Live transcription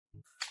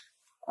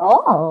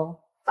Oh,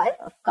 Five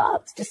of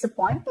Cups,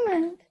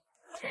 disappointment.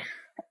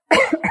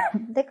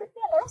 There could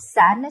be a lot of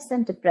sadness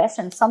and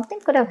depression. Something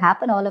could have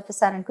happened all of a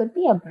sudden. Could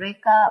be a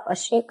breakup, a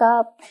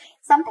shakeup.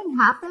 Something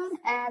happened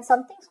and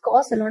something's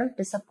caused a lot of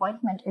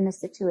disappointment in a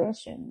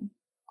situation.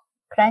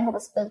 Crying over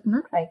spilled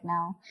milk right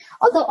now.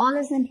 Although all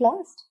isn't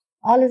lost.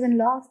 All isn't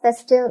lost. There's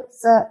still,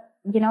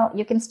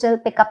 you can still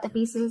pick up the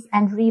pieces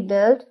and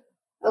rebuild.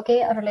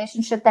 Okay, a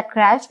relationship that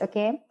crashed.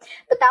 Okay,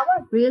 the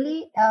Tower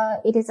really,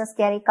 it is a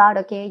scary card.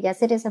 Okay,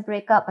 yes, it is a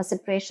breakup, a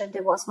separation,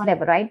 divorce,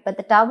 whatever, right? But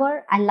the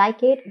Tower, I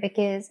like it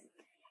because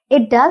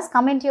it does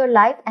come into your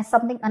life as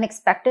something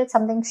unexpected,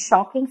 something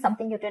shocking,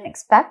 something you didn't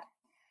expect.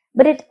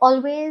 But it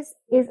always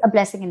is a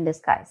blessing in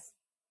disguise,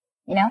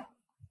 you know?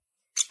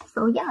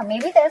 So yeah,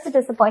 maybe there's a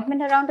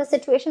disappointment around the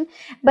situation.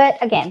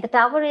 But again, the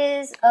Tower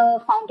is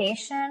a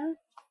foundation.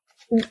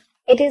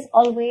 It is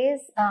always,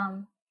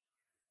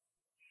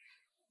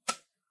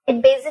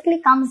 it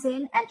basically comes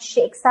in and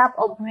shakes up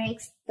or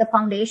breaks the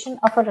foundation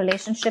of a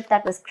relationship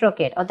that was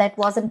crooked or that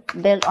wasn't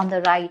built on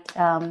the right,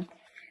 on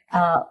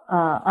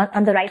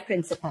the right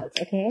principles.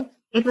 Okay,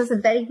 it was a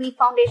very weak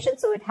foundation,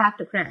 so it had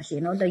to crash.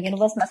 You know, the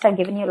universe must have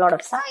given you a lot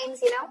of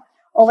signs, you know,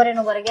 over and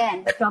over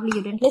again, but probably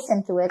you didn't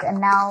listen to it, and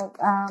now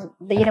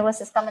the universe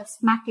has come and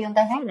smacked you on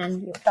the head,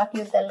 and you thought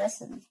you'd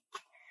listen.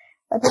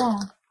 But yeah,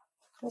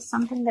 there's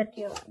something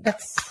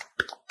that's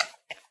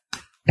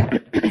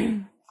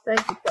very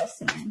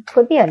depressing.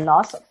 Could be a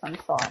loss of some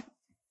sort.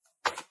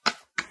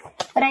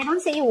 But I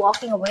don't see you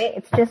walking away.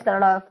 It's just a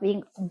lot of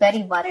being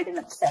very worried and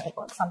upset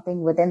about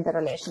something within the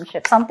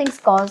relationship. Something's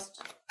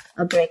caused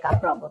a breakup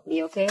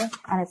probably, okay?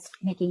 And it's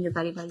making you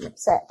very, very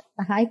upset.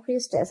 A High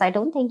Priestess. I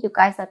don't think you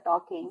guys are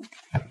talking.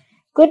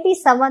 Could be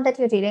someone that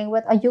you're dealing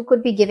with, or you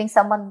could be giving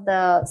someone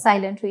the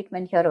silent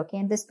treatment here, okay?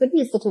 And this could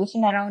be a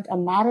situation around a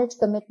marriage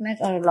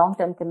commitment or a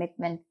long-term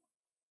commitment.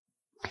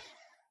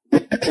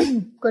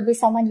 Could be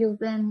someone you've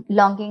been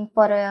longing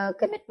for a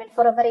commitment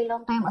for a very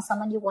long time, or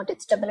someone you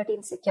wanted stability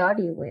and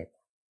security with.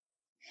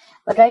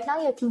 But right now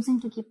you're choosing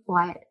to keep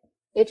quiet.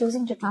 You're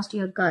choosing to trust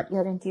your gut,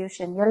 your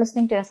intuition. You're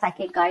listening to your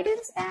psychic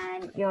guidance,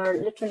 and you're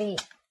literally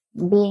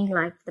being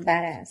like the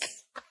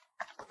badass.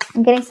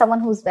 I'm getting someone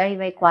who's very,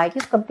 very quiet.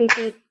 You've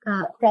completely,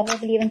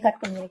 probably even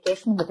cut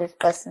communication with this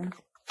person.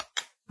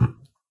 Tell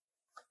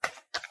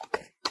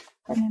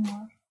me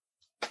more.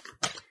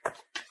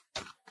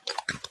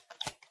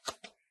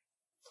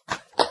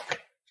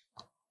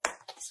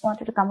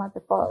 Wanted to come out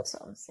before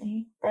also.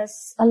 See,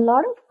 there's a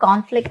lot of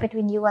conflict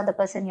between you and the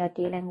person you're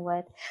dealing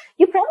with.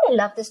 You probably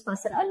love this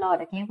person a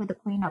lot, okay, with the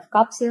Queen of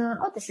Cups here.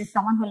 Oh, this is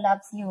someone who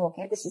loves you,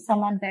 okay? This is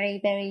someone very,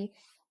 very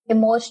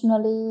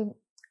emotionally,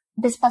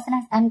 this person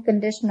has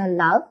unconditional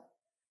love.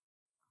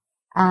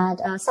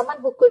 And someone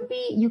who could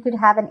be, you could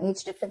have an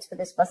age difference with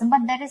this person,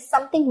 but there is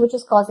something which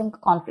is causing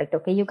conflict,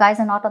 okay? You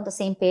guys are not on the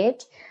same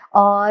page,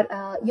 or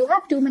you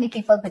have too many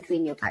people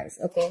between you guys,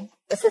 okay?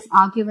 This is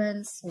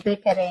arguments,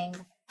 bickering,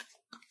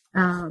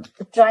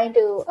 trying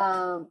to,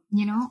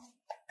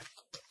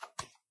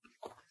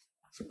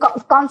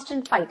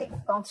 constant fighting,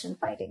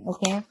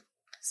 okay?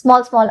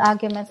 Small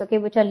arguments, okay,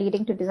 which are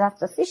leading to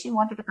disaster. See, she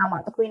wanted to come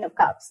out, the Queen of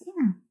Cups,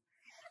 yeah.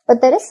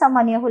 But there is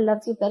someone here who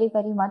loves you very,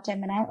 very much,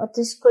 Gemini, or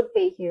this could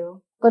be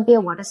you. Could be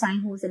a water sign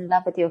who's in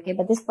love with you, okay?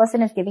 But this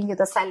person is giving you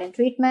the silent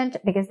treatment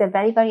because they're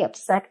very, very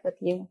upset with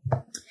you.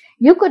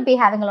 You could be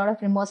having a lot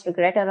of remorse,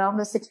 regret around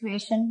the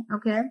situation,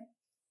 okay?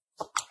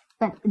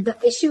 But the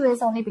issue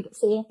is only because,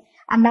 see,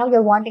 and now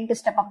you're wanting to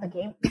step up the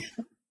game.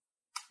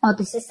 Or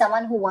this is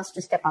someone who wants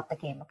to step up the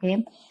game,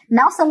 okay?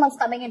 Now someone's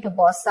coming in to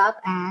boss up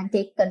and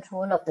take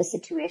control of the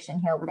situation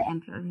here with the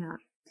Emperor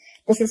here.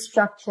 This is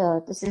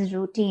structure. This is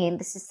routine.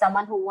 This is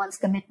someone who wants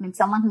commitment,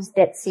 someone who's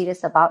dead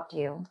serious about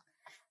you.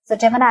 So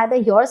Gemini, either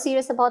you're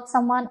serious about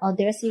someone or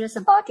they're serious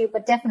about you,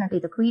 but definitely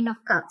the Queen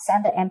of Cups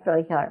and the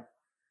Emperor here.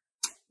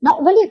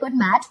 Not really a good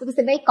match because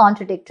they're very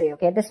contradictory,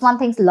 okay? This one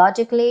thinks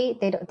logically,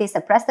 they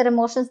suppress their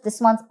emotions.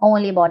 This one's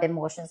only about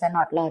emotions and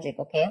not logic,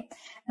 okay?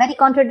 Very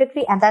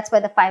contradictory, and that's why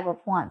the Five of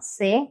Wands,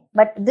 see?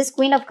 But this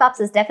Queen of Cups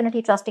is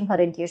definitely trusting her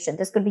intuition.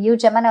 This could be you,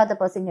 Gemini, or the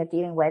person you're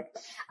dealing with.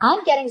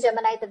 I'm getting,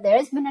 Gemini, that there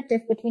has been a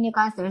tiff between you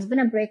guys. There has been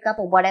a breakup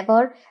or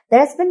whatever. There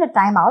has been a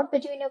time out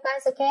between you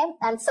guys, okay?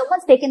 And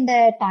someone's taken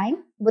their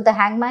time with the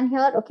Hangman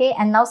here, okay?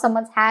 And now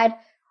someone's had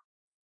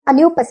a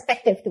new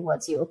perspective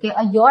towards you, okay?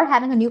 Or you're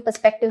having a new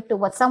perspective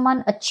towards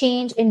someone, a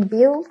change in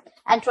view,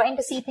 and trying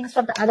to see things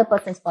from the other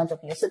person's point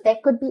of view. So there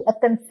could be a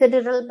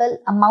considerable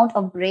amount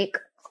of break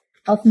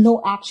of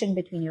no action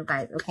between you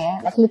guys, okay?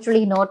 Like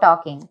literally no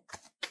talking.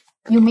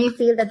 You may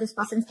feel that this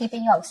person's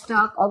keeping you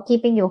stuck or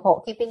keeping you on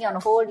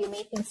hold. You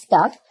may feel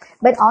stuck,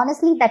 but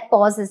honestly, that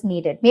pause is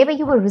needed. Maybe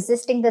you were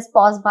resisting this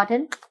pause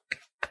button,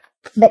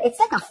 but it's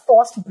like a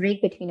forced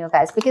break between you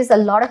guys because a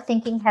lot of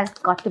thinking has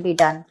got to be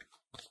done.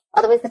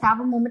 Otherwise, the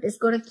Tower moment is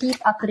going to keep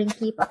occurring,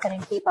 okay?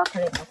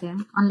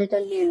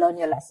 Until you learn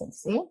your lessons,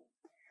 see?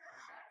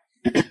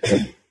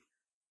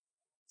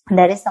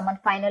 There is someone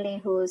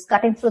finally who's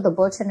cutting through the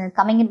bullshit and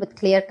coming in with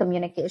clear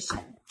communication.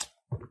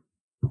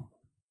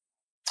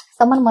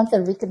 Someone wants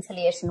a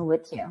reconciliation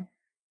with you.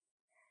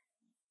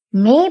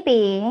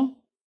 Maybe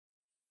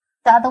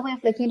the other way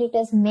of looking at it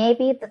is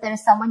maybe that there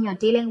is someone you're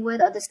dealing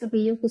with, or this could be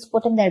you who's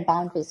putting their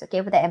boundaries,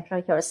 okay, with the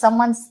Emperor here.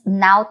 Someone's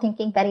now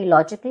thinking very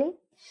logically.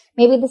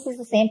 Maybe this is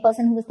the same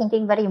person who was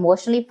thinking very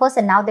emotionally first,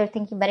 and now they're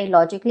thinking very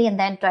logically and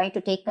then trying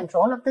to take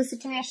control of the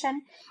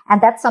situation. And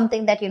that's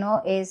something that,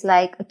 is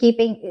like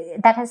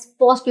that has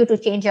forced you to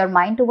change your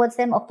mind towards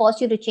them, or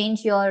forced you to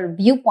change your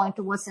viewpoint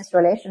towards this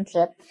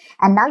relationship.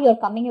 And now you're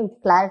coming in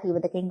with clarity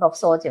with the King of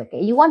Swords,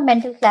 okay? You want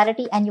mental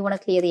clarity and you want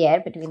to clear the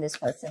air between this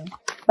person.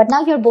 But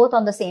now you're both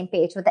on the same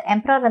page with the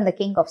Emperor and the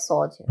King of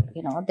Swords.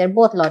 They're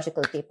both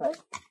logical people.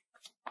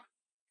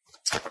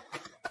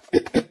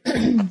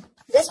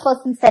 This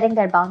person's setting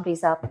their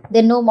boundaries up.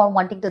 They're no more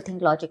wanting to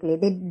think logically.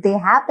 They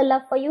have the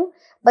love for you,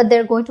 but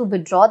they're going to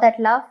withdraw that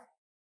love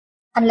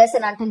unless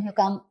and until you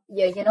come,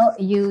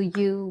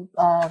 you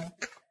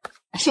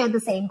share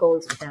the same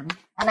goals with them.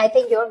 And I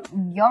think you're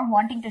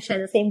wanting to share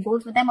the same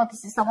goals with them, or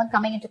this is someone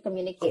coming in to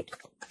communicate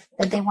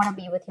that they want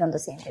to be with you on the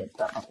same page,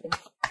 probably.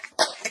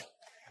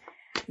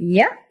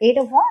 Yeah, 8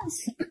 of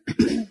Wands.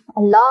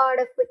 A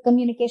lot of quick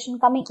communication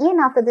coming in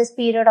after this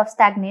period of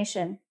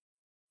stagnation.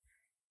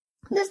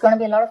 There's going to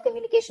be a lot of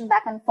communication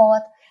back and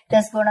forth.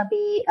 There's going to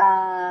be,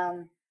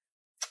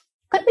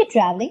 could be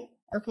traveling.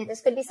 Okay,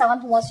 this could be someone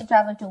who wants to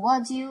travel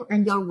towards you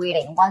and you're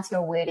waiting. Once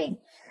you're waiting,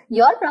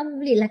 you're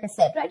probably, like I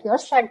said, right, you're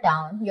shut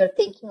down. You're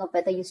thinking of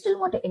whether you still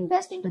want to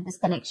invest into this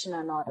connection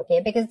or not,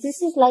 okay? Because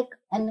this is like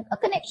a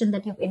connection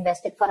that you've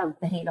invested for a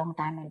very long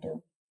time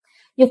into.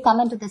 You've come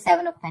into the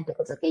 7 of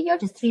Pentacles, okay? You're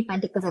just 3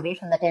 Pentacles away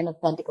from the 10 of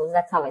Pentacles.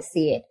 That's how I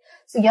see it.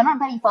 So you're not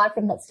very far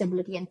from that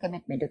stability and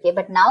commitment, okay?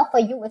 But now for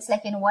you, it's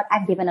like, you know what?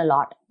 I've given a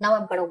lot. Now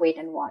I'm going to wait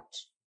and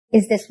watch.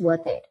 Is this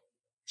worth it?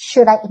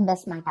 Should I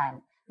invest my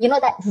time?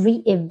 That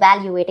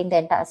re-evaluating the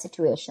entire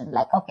situation.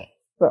 Like, okay,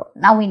 bro,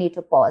 now we need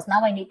to pause.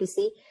 Now I need to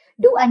see,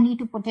 do I need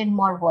to put in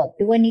more work?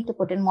 Do I need to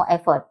put in more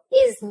effort?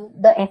 Is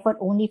the effort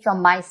only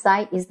from my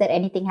side? Is there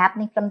anything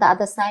happening from the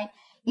other side?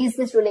 Is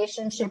this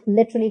relationship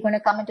literally going to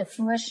come into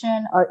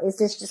fruition, or is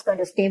this just going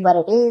to stay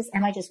where it is?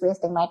 Am I just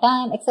wasting my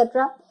time,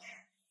 etc.?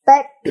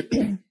 But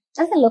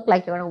doesn't look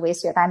like you're going to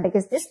waste your time,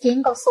 because this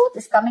King of Swords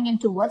is coming in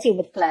towards you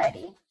with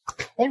clarity.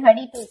 They're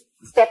ready to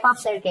step up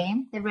their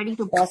game. They're ready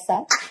to boss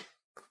up.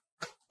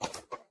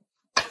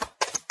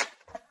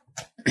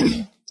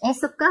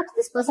 Ace of Cups.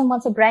 This person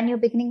wants a brand new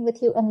beginning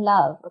with you in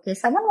love. Okay,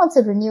 someone wants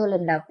a renewal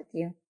in love with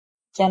you.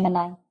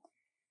 Gemini.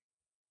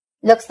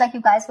 Looks like you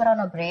guys were on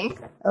a break,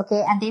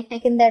 okay, and they've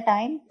taken their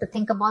time to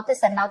think about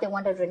this, and now they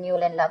want a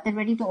renewal in love. They're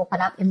ready to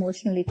open up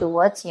emotionally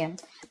towards you.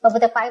 But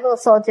with the 5 of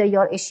Swords,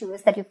 your issue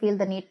is that you feel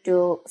the need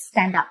to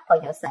stand up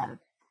for yourself.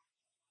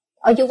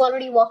 Or you've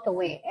already walked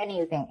away.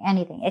 Anything.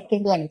 It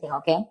can be anything,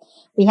 okay?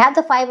 We have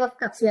the 5 of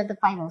Cups, we have the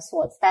 5 of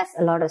Swords. That's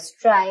a lot of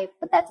strife,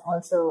 but that's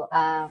also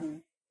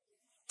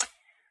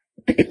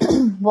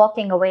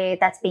walking away.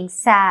 That's being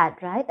sad,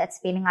 right? That's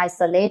feeling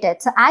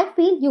isolated. So I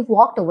feel you've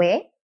walked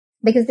away.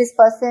 Because this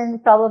person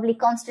probably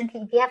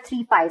constantly, we have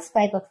 3 5s,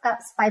 5 of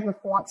Cups, 5 of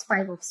Wands,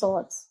 5 of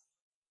Swords.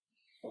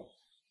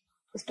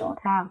 Just don't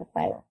have the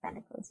 5 of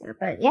Pentacles here.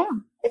 But yeah,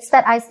 it's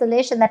that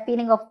isolation, that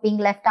feeling of being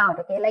left out,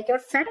 okay? Like you're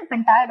fed up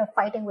and tired of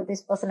fighting with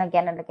this person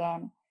again and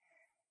again.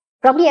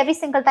 Probably every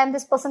single time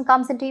this person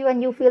comes into you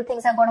and you feel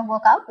things are going to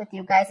work out with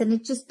you guys, and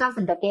it just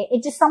doesn't, okay?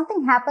 It just,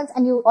 something happens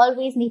and you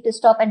always need to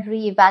stop and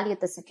reevaluate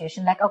the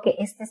situation. Like, okay,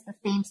 is this the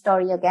same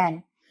story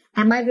again?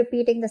 Am I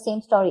repeating the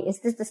same story? Is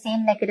this the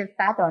same negative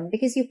pattern?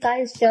 Because you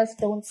guys just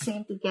don't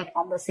seem to get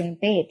on the same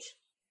page.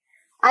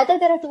 Either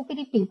there are too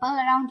many people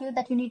around you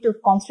that you need to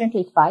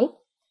constantly fight,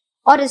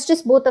 or it's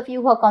just both of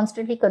you who are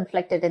constantly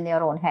conflicted in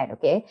your own head,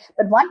 okay?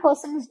 But one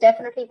person is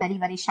definitely very,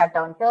 very shut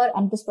down here,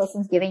 and this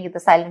person's giving you the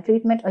silent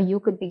treatment, or you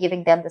could be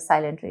giving them the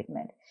silent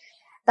treatment.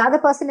 The other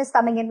person is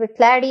coming in with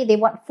clarity. They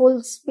want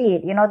full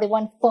speed, they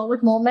want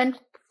forward movement.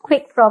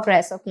 Quick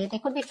progress, okay? They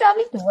could be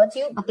traveling towards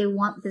you, but they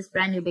want this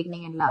brand new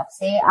beginning in love,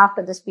 say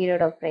after this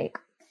period of break.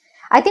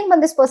 I think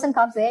when this person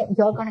comes in,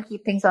 you're going to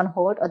keep things on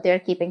hold, or they're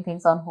keeping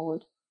things on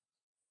hold.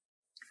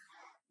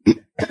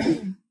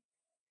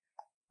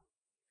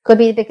 Could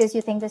be because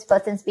you think this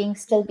person's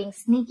still being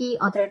sneaky,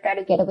 or they're trying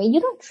to get away.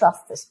 You don't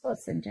trust this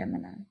person,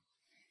 Gemini.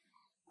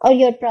 Or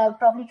you're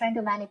probably trying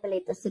to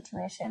manipulate the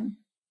situation.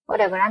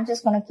 Whatever, I'm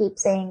just going to keep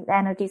saying the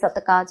energies of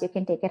the cards. You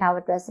can take it how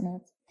it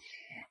resonates.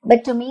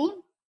 But to me,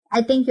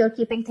 I think you're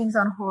keeping things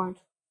on hold.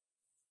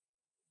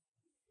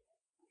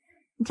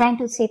 I'm trying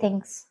to see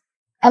things.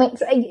 I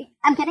mean,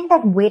 I'm getting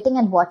that waiting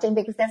and watching,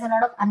 because there's a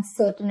lot of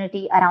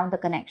uncertainty around the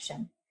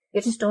connection.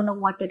 You just don't know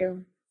what to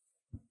do.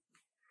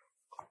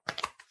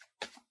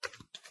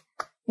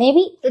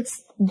 Maybe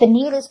it's the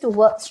need is to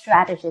work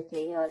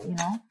strategically, or,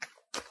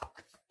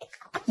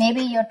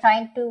 maybe you're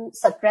trying to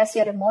suppress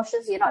your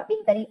emotions. You're not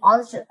being very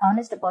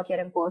honest about your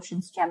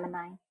emotions,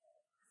 Gemini.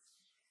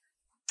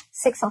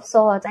 6 of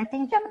Swords. I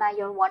think, Gemini,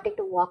 you're wanting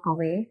to walk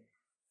away.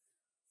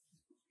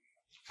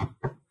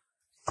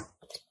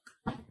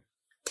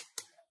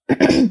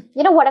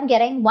 You know what I'm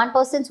getting? One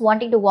person's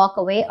wanting to walk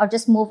away or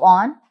just move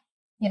on.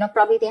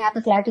 Probably they have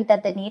the clarity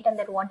that they need and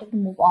they're wanting to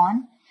move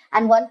on.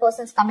 And one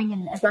person's coming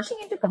in, rushing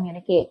in to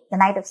communicate. The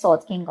Knight of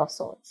Swords, King of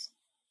Swords.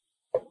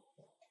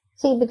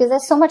 See, because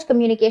there's so much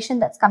communication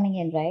that's coming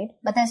in, right?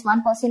 But there's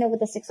one person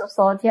with the Six of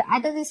Swords here.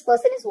 Either this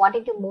person is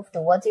wanting to move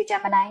towards you,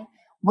 Gemini,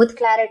 with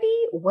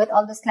clarity, with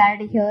all this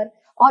clarity here.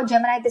 Or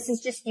Gemini, this is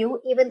just you.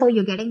 Even though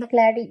you're getting the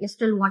clarity, you're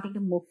still wanting to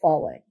move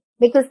forward.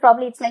 Because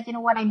probably it's like, you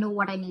know what, I know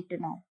what I need to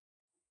know.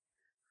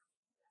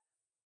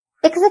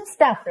 Because it's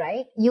tough,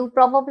 right? You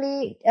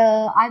probably,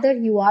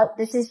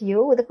 this is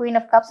you with the Queen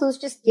of Cups who's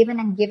just given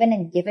and given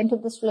and given to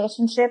this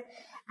relationship.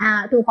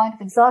 To a point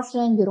of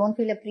exhaustion, you don't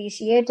feel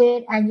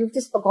appreciated, and you've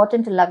just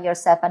forgotten to love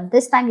yourself. And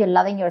this time you're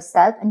loving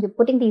yourself and you're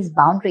putting these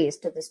boundaries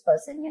to this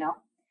person, you know.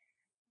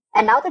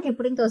 And now that you're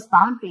putting those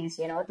boundaries,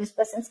 you know, this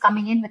person's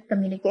coming in with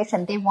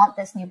communication. They want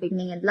this new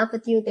beginning in love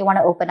with you. They want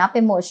to open up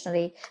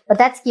emotionally, but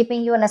that's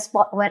keeping you in a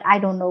spot where I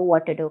don't know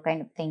what to do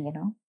kind of thing, you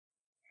know.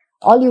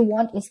 All you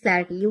want is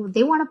clarity.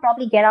 They want to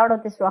probably get out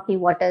of this rocky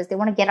waters. They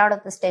want to get out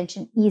of this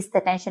tension, ease the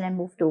tension and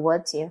move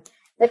towards you.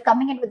 They're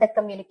coming in with that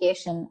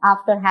communication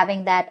after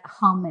having that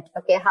hermit,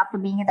 okay, after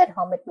being in that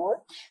hermit mode.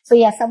 So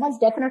yeah, someone's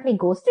definitely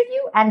ghosted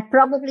you, and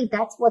probably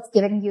that's what's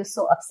giving you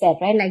so upset,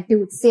 right? Like,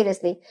 dude,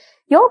 seriously,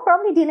 you're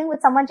probably dealing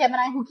with someone,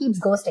 Gemini, who keeps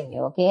ghosting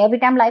you, okay? Every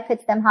time life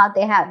hits them hard,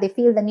 they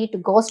feel the need to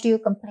ghost you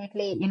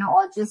completely, you know,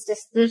 or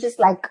they're just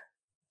like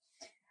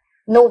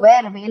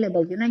nowhere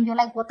available, you know, and you're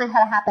like, what the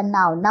hell happened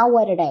now? Now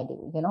what did I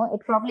do? You know,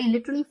 it probably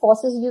literally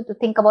forces you to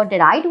think about,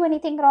 did I do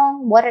anything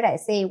wrong? What did I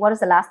say? What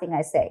is the last thing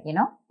I said, you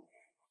know?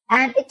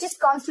 And it just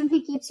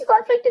constantly keeps you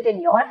conflicted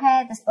in your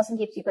head. This person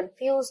keeps you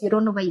confused. You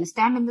don't know where you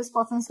stand in this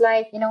person's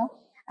life, you know.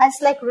 And it's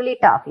like really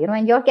tough, you know,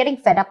 and you're getting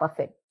fed up of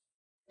it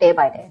day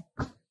by day.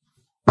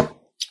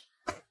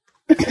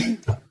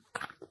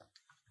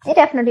 You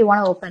definitely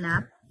want to open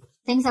up.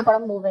 Things are going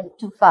to move in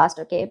too fast,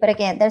 okay? But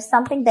again, there's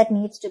something that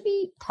needs to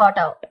be thought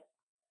out.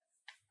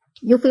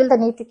 You feel the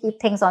need to keep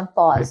things on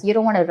pause. You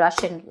don't want to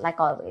rush in like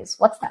always.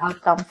 What's the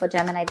outcome for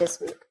Gemini this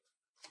week?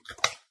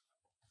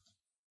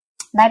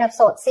 Knight of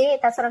Swords. See,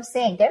 that's what I'm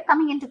saying. They're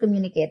coming in to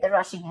communicate. They're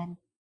rushing in.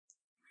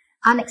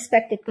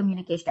 Unexpected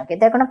communication. Okay,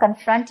 they're going to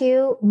confront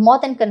you. More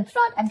than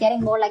confront, I'm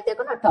getting more like they're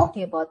going to talk to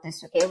you about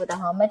this. Okay, with the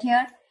Hermit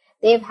here,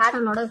 they've had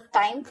a lot of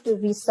time to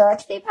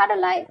research. They've had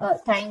a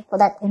time for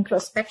that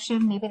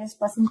introspection. Maybe this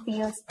person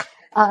feels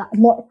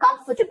more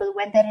comfortable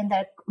when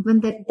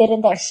they're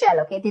in their shell.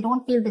 Okay, they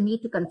don't feel the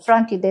need to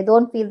confront you. They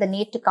don't feel the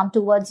need to come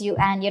towards you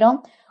and, you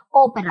know,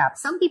 open up.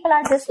 Some people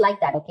are just like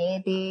that,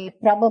 okay? They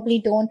probably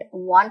don't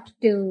want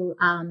to,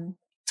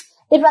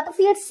 they'd rather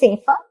feel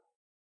safer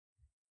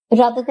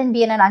rather than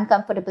be in an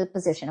uncomfortable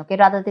position, okay?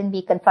 Rather than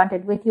be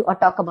confronted with you or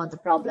talk about the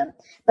problem.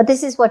 But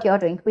this is what you're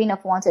doing, Queen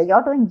of Wands,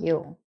 you're doing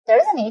you. There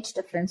is an age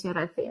difference here,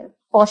 I feel,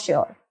 for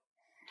sure.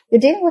 You're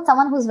dealing with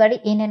someone who's very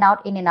in and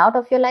out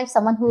of your life,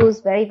 someone who's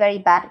very, very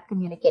bad at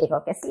communicating.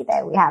 Okay, see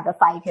there, we have the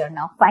 5 here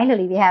now.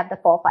 Finally, we have the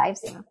 4 5s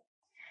here.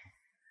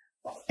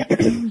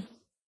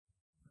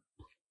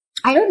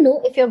 I don't know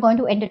if you're going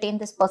to entertain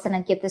this person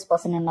and give this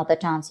person another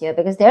chance here,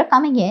 because they're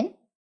coming in.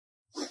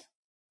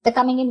 They're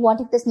coming in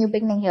wanting this new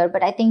beginning here,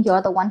 but I think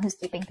you're the one who's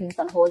keeping things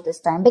on hold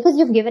this time because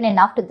you've given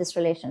enough to this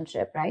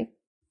relationship, right?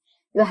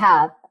 You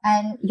have.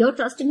 And you're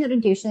trusting your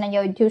intuition, and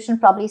your intuition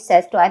probably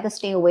says to either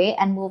stay away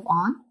and move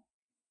on,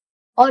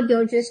 or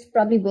you're just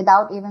probably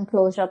without even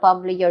closure,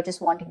 probably you're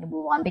just wanting to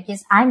move on,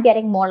 because I'm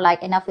getting more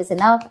like enough is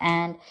enough.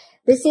 And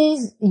this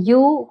is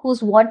you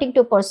who's wanting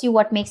to pursue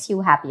what makes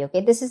you happy, okay?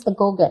 This is the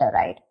go-getter,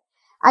 right?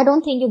 I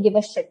don't think you give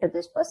a shit to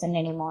this person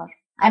anymore.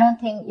 I don't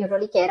think you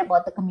really care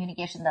about the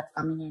communication that's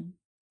coming in.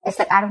 It's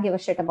like, I don't give a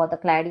shit about the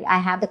clarity. I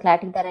have the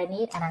clarity that I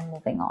need and I'm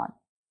moving on.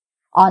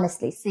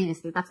 Honestly,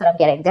 seriously, that's what I'm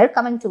getting. They're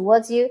coming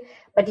towards you,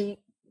 but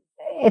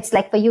it's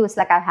like for you, it's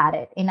like I've had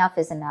it. Enough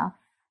is enough.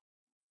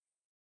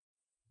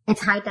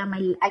 It's high time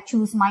I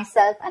choose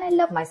myself and I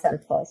love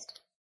myself first.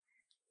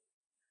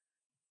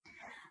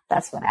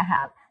 That's what I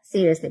have.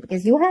 Seriously,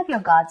 because you have your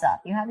guards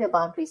up, you have your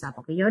boundaries up,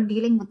 okay? You're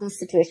dealing with this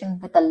situation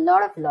with a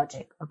lot of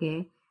logic,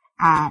 okay?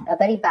 And a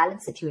very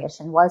balanced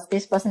situation. Whilst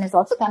this person is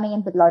also coming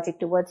in with logic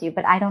towards you,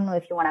 but I don't know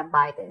if you want to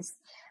buy this.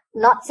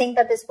 Not saying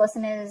that this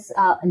person is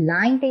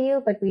lying to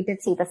you, but we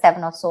did see the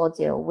 7 of Swords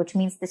here, which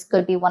means this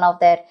could be one of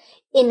their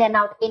in and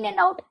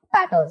out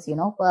patterns, you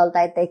know? Well,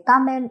 that they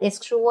come in, they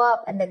screw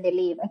up, and then they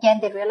leave. Again,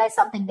 they realize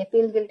something, they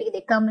feel guilty,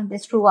 they come in, they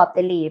screw up,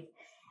 they leave.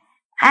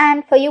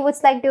 And for you,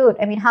 it's like, dude,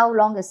 I mean, how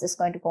long is this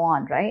going to go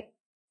on, right?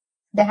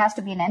 There has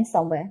to be an end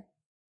somewhere.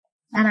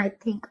 And I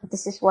think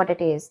this is what it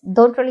is.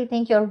 Don't really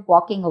think you're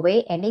walking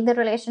away, ending the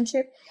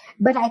relationship.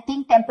 But I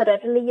think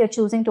temporarily you're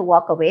choosing to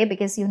walk away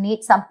because you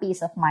need some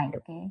peace of mind,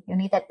 okay? You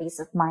need that peace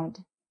of mind.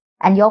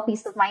 And your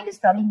peace of mind is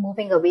probably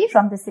moving away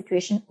from this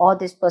situation or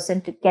this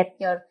person to get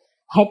your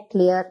head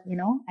clear, you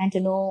know, and to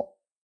know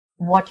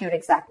what you're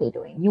exactly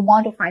doing. You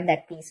want to find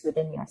that peace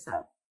within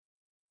yourself.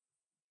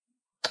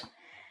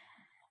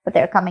 But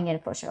they're coming in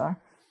for sure.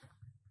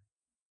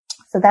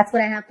 So that's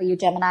what I have for you,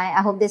 Gemini.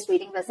 I hope this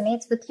reading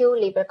resonates with you.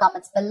 Leave your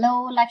comments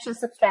below, like, share,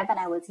 subscribe, and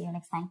I will see you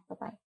next time.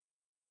 Bye-bye.